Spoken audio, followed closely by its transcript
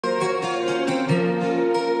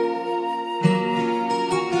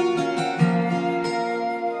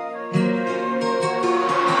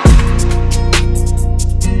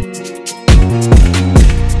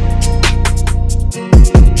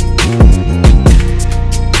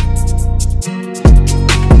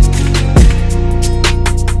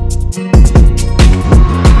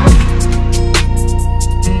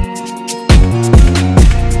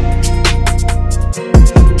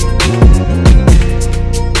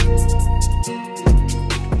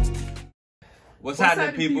What's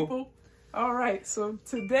happening, people? All right, so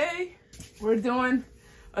today we're doing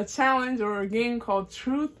a challenge or a game called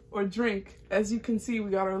Truth or Drink. As you can see,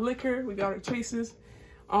 we got our liquor, we got our chases.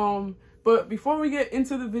 But before we get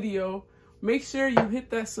into the video, make sure you hit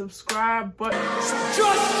that subscribe button.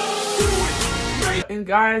 And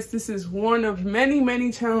guys, this is one of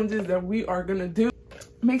many challenges that we are gonna do.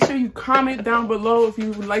 Make sure you comment down below if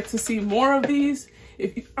you would like to see more of these.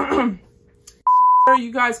 If you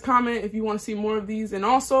you guys comment if you want to see more of these, and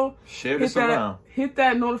also share this around. Hit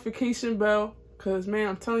that notification bell, because man,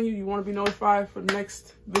 I'm telling you, you want to be notified for the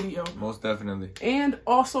next video. Most definitely. And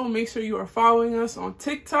also make sure you are following us on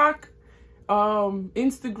TikTok,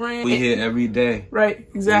 Instagram. We here every day. Right,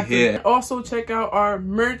 exactly. Also check out our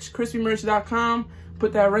merch, crispymerch.com.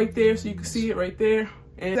 Put that right there so you can see it right there.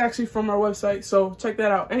 And it's actually from our website, so check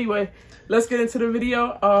that out. Anyway, let's get into the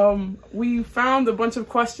video. We found a bunch of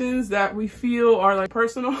questions that we feel are like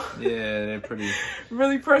personal. Yeah, they're pretty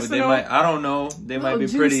really personal. I don't know, they might be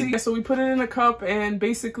juicy. Pretty. So we put it in a cup, and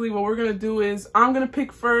basically what we're gonna do is I'm gonna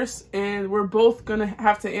pick first, and we're both gonna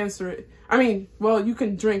have to answer it. I mean, well, you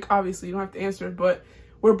can drink, obviously, you don't have to answer it, but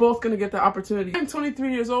we're both gonna get the opportunity. I'm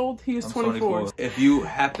 23 years old, he is 24. If you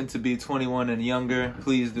happen to be 21 and younger,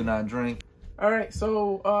 please do not drink. All right,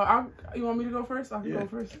 so you want me to go first? I can go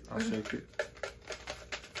first. I'll shake it.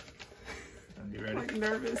 Are you ready? I'm like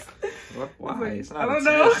nervous. What? Why? It's not I don't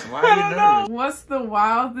know. Why are you nervous? What's the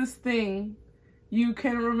wildest thing you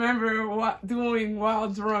can remember doing while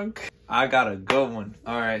drunk? I got a good one.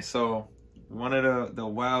 All right, so one of the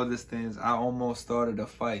wildest things, I almost started a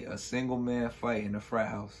fight, a single man fight in a frat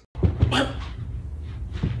house.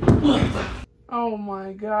 Oh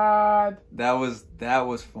my God. That was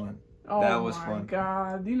fun. Oh, that was my fun.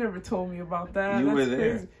 God, you never told me about that. You That's were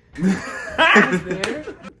there. Crazy. I was there.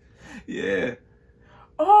 Yeah.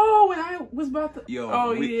 Oh, when I was about to. Yo.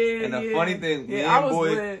 Oh, And the funny thing, me and boy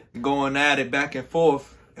lit. going at it back and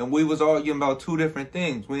forth, and we was arguing about two different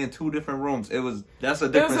things. We in two different rooms. That's a different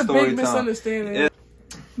story. It was a big misunderstanding.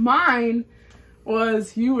 Mine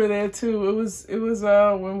was, you were there too. It was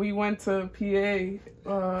when we went to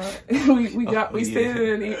PA. We stayed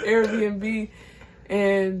in an Airbnb.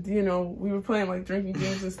 And, you know, we were playing, like, drinking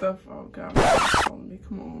games and stuff. Oh, God.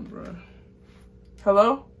 Come on, bro.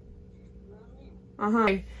 Hello?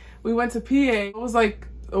 Uh-huh. We went to PA. It was, like,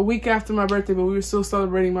 a week after my birthday, but we were still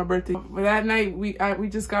celebrating my birthday. But that night, we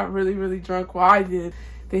just got really drunk. Well, I did.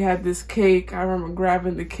 They had this cake. I remember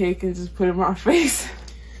grabbing the cake and just put it in my face.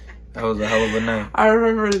 That was a hell of a night. I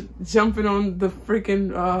remember jumping on the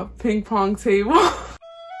freaking ping pong table.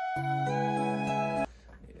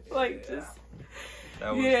 Like, just...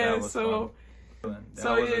 That was fun.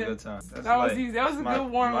 That was a good time. That was easy. That was a good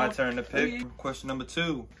warm up. My turn to pick. Question number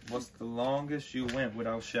 2. What's the longest you went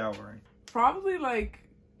without showering? Probably like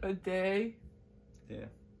a day.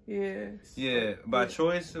 Yeah. By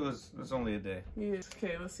choice, it was only a day. Yeah.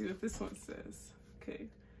 Okay, let's see what this one says. Okay.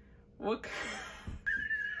 What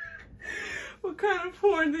kind of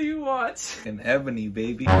porn do you watch? An Ebony,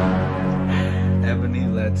 baby. Ebony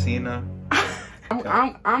Latina.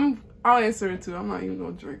 I'll answer it too. I'm not even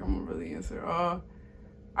gonna drink. I'm gonna really answer.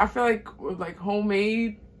 I feel like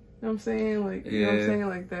homemade. You know what I'm saying? Like, you know what I'm saying?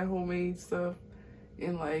 Like that homemade stuff.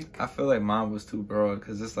 And like, I feel like mine was too broad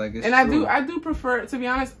because it's like it's. And true. I do prefer, to be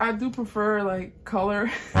honest, I do prefer like color.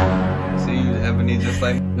 So you use Ebony just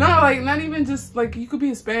like. No, like not even just like, you could be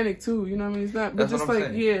Hispanic too. You know what I mean? It's not, but that's just what I'm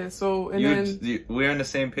like saying. Yeah. So and we're on the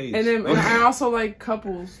same page. And then and I also like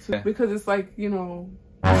couples too, because it's like, you know.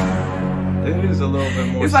 It is a little bit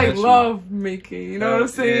more. It's like love making, you know what I'm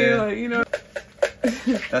saying? Yeah. Like, you know.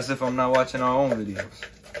 That's if I'm not watching our own videos.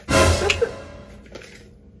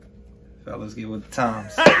 Fellas, get with the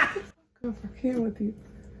times. I can't with you.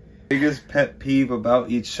 Biggest pet peeve about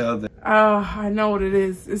each other. I know what it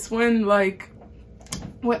is. It's when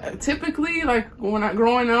typically like when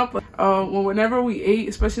growing up, whenever we ate,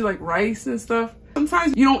 especially like rice and stuff.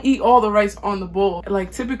 Sometimes you don't eat all the rice on the bowl.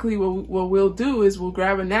 Like typically what we'll do is we'll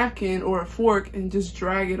grab a napkin or a fork and just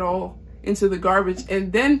drag it all into the garbage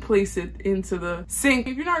and then place it into the sink.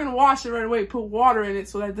 If you're not gonna wash it right away, put water in it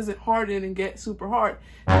so that it doesn't harden and get super hard.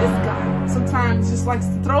 This guy sometimes just likes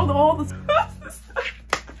to throw all the stuff.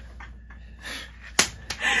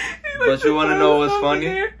 But you wanna know what's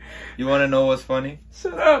funny? You wanna know what's funny?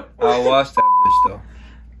 Shut up. I'll watch that bitch though.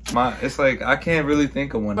 It's like I can't really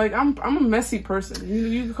think of one. Like I'm a messy person.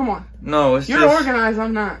 You come on. No, you're organized.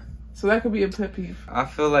 I'm not. So that could be a pet peeve. I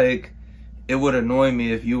feel like it would annoy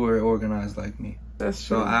me if you were organized like me. That's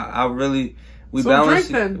true. So I really balance.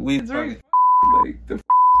 Drink then. We drink. Like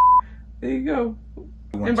there you go.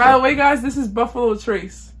 And by the way, guys, this is Buffalo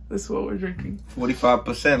Trace. This is what we're drinking.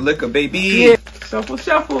 45% liquor, baby. Yeah. Shuffle,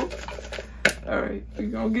 shuffle. All right, we're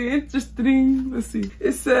gonna get interesting. Let's see.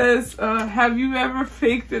 It says, have you ever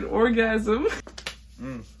faked an orgasm?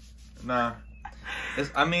 Nah.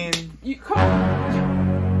 I mean, you come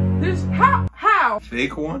on. There's how?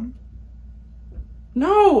 Fake one?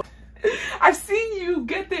 No. I've seen you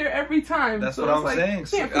get there every time. That's what I'm saying.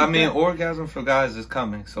 So, I mean, orgasm for guys is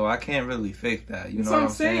coming, so I can't really fake that. You know what I'm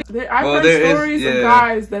saying? I've heard stories of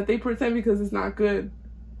guys that they pretend because it's not good,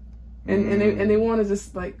 and they want to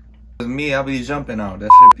just like. Me, I'll be jumping out. That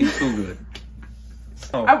should be too good.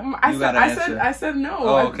 Oh, I said no.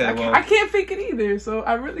 Oh, okay. I can't fake it either, so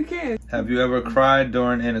I really can't. Have you ever cried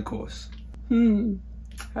during intercourse?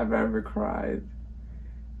 Have I ever cried?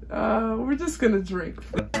 We're just gonna drink.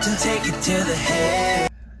 To take it to the head.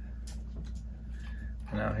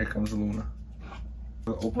 Now here comes Luna.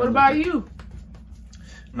 What about you?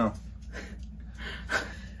 No.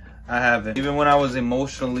 I haven't. Even when I was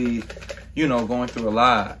emotionally, you know, going through a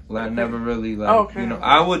lot, like I never really like, you know,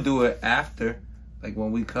 I would do it after, like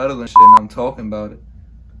when we cuddle and shit and I'm talking about it.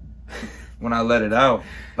 When I let it out,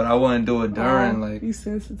 but I wouldn't do it during, like. You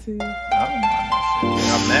sensitive. I don't mind that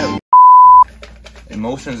shit. I'm married.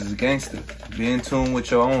 Emotions is gangster. Be in tune with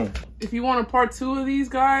your own. If you want a part 2 of these,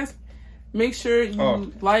 guys, make sure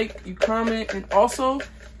you like, you comment, and also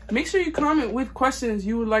make sure you comment with questions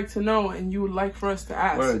you would like to know and you would like for us to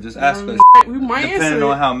ask. Word, just ask us. We might answer depending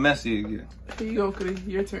on how messy it gets. Here you go, Cody.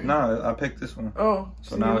 Your turn. No, I picked this one. Oh.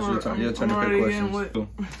 So now it's your turn. Your turn to pick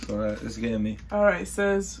questions. So it's getting me. All right. It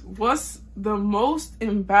says, what's the most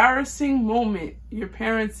embarrassing moment your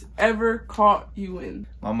parents ever caught you in?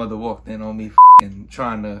 My mother walked in on me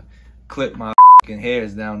trying to clip my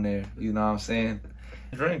hairs down there. You know what I'm saying?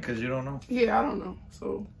 Drink, because you don't know. Yeah, I don't know.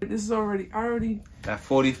 So this is already, that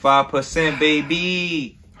 45%,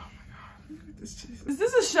 baby. Oh my God. Is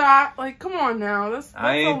this a shot? Like, come on now. That's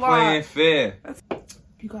I ain't playing fair.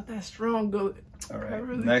 You got that strong good. All right,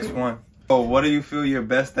 really next one. Oh, what do you feel you're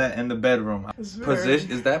best at in the bedroom?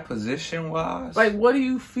 Position? Is that position wise? Like, what do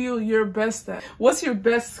you feel you're best at? What's your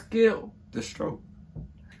best skill? The stroke.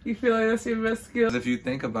 You feel like that's your best skill? If you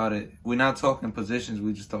think about it, we're not talking positions.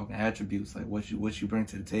 We're just talking attributes, like what you bring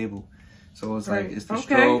to the table. So it's like it's the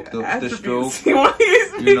stroke, the stroke.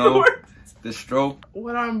 You know, the stroke.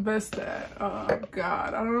 What I'm best at? Oh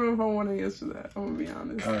God, I don't know if I want to answer that. I'm gonna be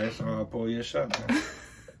honest. All right, so I'll pull you a shot then.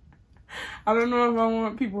 I don't know if I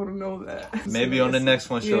want people to know that. Maybe on the next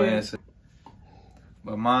one she'll answer.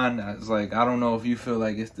 But mine is like, I don't know if you feel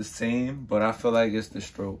like it's the same, but I feel like it's the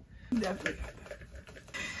stroke. Definitely.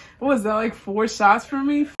 What was that, like 4 shots for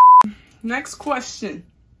me? Next question.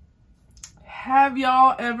 Have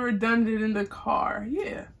y'all ever done it in the car?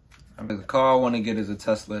 Yeah. I mean, the car I want to get is a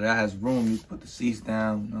Tesla that has room. You can put the seats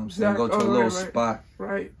down, you know what I'm saying? Go to a little spot.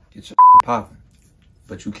 Right. Get your popping.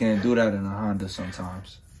 But you can't do that in a Honda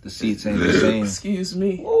sometimes. The seats ain't the same. Excuse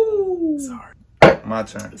me. Ooh. Sorry. My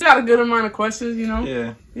turn. It's got a good amount of questions, you know?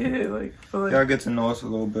 Yeah. Yeah, like. Y'all get to know us a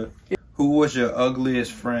little bit. Yeah. Who was your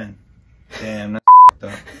ugliest friend? Damn, that's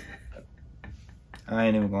up. I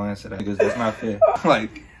ain't even gonna answer that because that's not fair.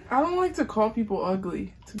 Like, I don't like to call people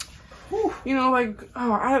ugly. You know, like,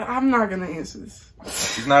 I'm not gonna answer this.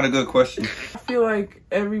 It's not a good question. I feel like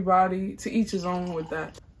everybody, to each his own with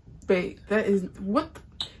that. Babe, that is, what?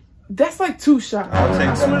 That's like 2 shots. I'll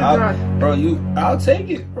take some. I'll take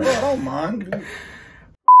it, bro. I don't mind.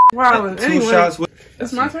 Wow. 2 shots with.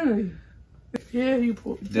 It's my turn. Yeah, you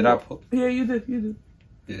pulled. Did I pull? Yeah, you did. You did.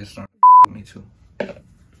 Yeah, it's not me too.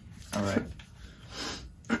 All right.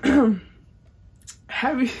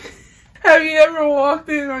 Have you ever walked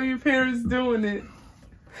in on your parents doing it?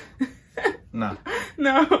 No.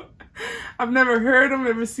 No. I've never heard them,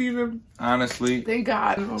 never seen them. Honestly. Thank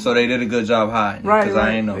God. So they did a good job hiding. Right. Because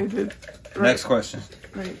I ain't know. They did. Right. Next question.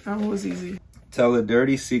 Right. That was easy. Tell a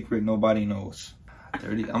dirty secret nobody knows.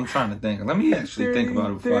 Dirty. I'm trying to think. Let me actually think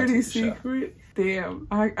about it before I take a shot. Dirty secret? Damn.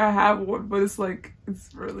 I have one, but it's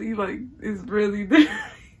really dirty.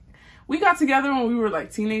 We got together when we were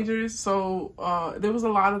like teenagers, so there was a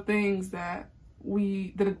lot of things that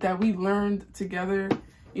we learned together,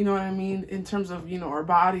 you know what I mean, in terms of, you know, our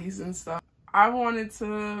bodies and stuff. I wanted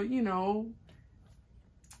to, you know,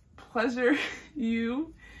 pleasure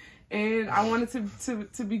you, and I wanted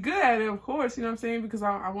to be good at it, of course, you know what I'm saying, because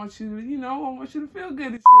I want you to, you know, I want you to feel good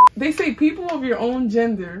and shit. They say people of your own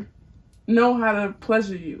gender know how to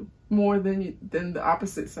pleasure you more than the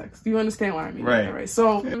opposite sex. Do you understand what I mean? Right.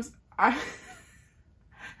 So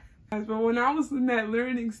but when I was in that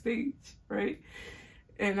learning stage, right,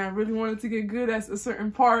 and I really wanted to get good at a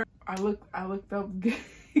certain part, I looked up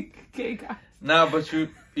gay guys. Nah, but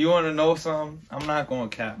You want to know something? I'm not going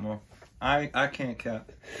to cap, Mo. I can't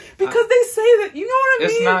cap. Because they say that, you know what I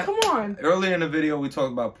mean? Not, come on. Earlier in the video, we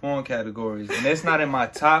talked about porn categories. And it's not in my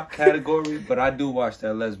top category, but I do watch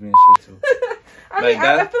that lesbian shit too. I mean,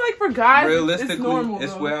 I feel like for guys, realistically, it's normal.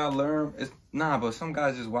 It's where I learn. But some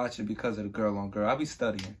guys just watch it because of the girl on girl. I be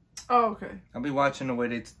studying. Oh, okay. I be watching the way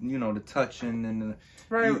they, the touching and the.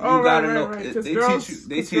 Right. You gotta know. Right.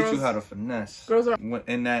 They teach you how to finesse. Girls are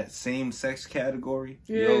in that same sex category.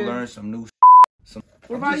 Yeah. You'll learn some new.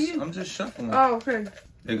 What about you? I'm just shuffling. Oh, okay.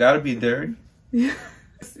 It gotta be dirty. Yeah.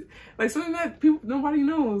 Like something that nobody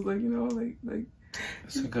knows. Like like.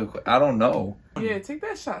 That's a good question. I don't know. Yeah, take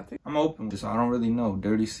that shot. I'm open with this. I don't really know.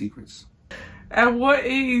 Dirty secrets. At what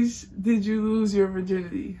age did you lose your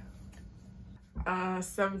virginity?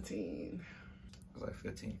 17. I was like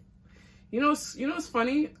 15. You know what's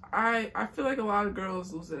funny? I feel like a lot of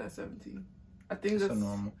girls lose it at 17. I think that's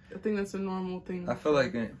normal. I think that's a normal thing. I feel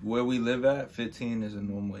like where we live at, 15 is a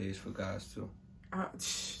normal age for guys too.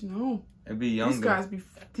 No. It'd be younger.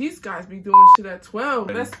 These guys be doing shit at 12.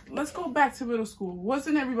 Let's go back to middle school.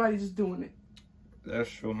 Wasn't everybody just doing it? That's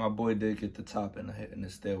true. My boy did get the top in the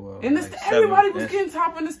stairwell. Everybody was getting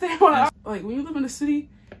top in the stairwell. Like when you live in the city,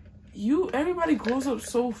 everybody grows up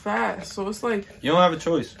so fast. So it's like you don't have a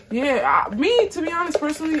choice. Yeah, me, to be honest,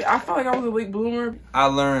 personally, I felt like I was a late bloomer. I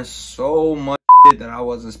learned so much that I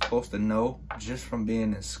wasn't supposed to know just from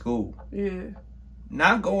being in school. Yeah.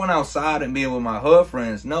 Not going outside and being with my hood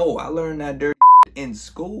friends. No, I learned that dirty in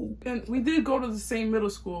school. And we did go to the same middle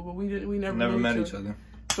school, but we never met each other.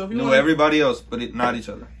 So if you knew everybody else, but not each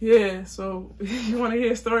other. Yeah, so if you want to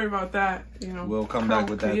hear a story about that, we'll come back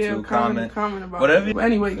with that too. Comment about whatever. It. But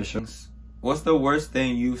anyway, what's the worst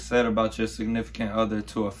thing you've said about your significant other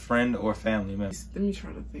to a friend or family member? Let me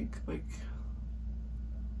try to think.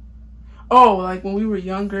 Like when we were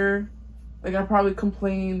younger, like I probably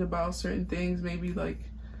complained about certain things. Maybe like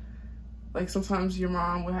sometimes your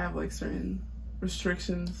mom would have like certain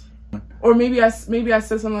restrictions, or maybe I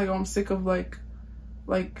said something like, "Oh, I'm sick of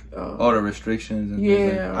all the restrictions."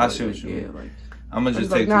 And I see what you mean. Yeah, I'm gonna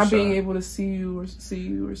just take the shot. Not being able to see you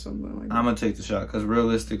or something like that. I'm gonna take the shot because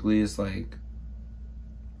realistically, it's like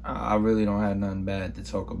I really don't have nothing bad to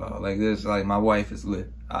talk about. Like this, like my wife is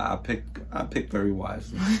lit. I pick very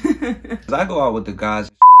wisely. Cause I go out with the guys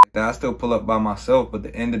and shit like that. I still pull up by myself, but at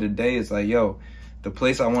the end of the day, it's like, yo, the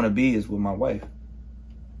place I want to be is with my wife.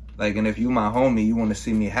 Like, and if you my homie, you want to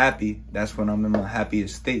see me happy, that's when I'm in my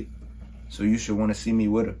happiest state. So you should want to see me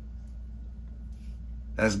with her.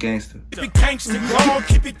 That's gangster. Keep it gangster,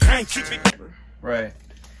 keep it gangster. Right.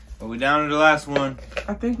 But we down to the last one.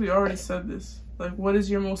 I think we already said this. Like, what is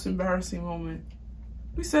your most embarrassing moment?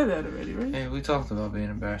 We said that already, right? Yeah, we talked about being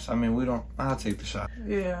embarrassed. I mean, I'll take the shot.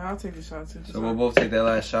 Yeah, I'll take the shot too. So we'll both take that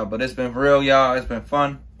last shot. But it's been real, y'all. It's been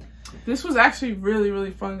fun. This was actually really,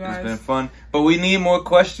 really fun, guys. It's been fun. But we need more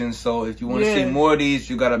questions. So if you want to see more of these,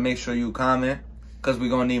 you got to make sure you comment. Because we're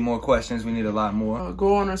going to need more questions. We need a lot more.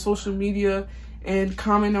 Go on our social media and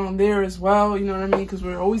comment on there as well. You know what I mean? Because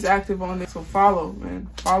we're always active on there. So follow, man.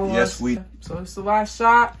 Follow us. Yes, we. So it's the last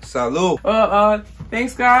shot. Salud.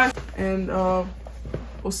 Thanks, guys. And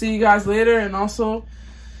we'll see you guys later. And also,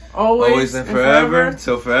 always and forever.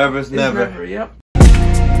 Till forever is never. Yep.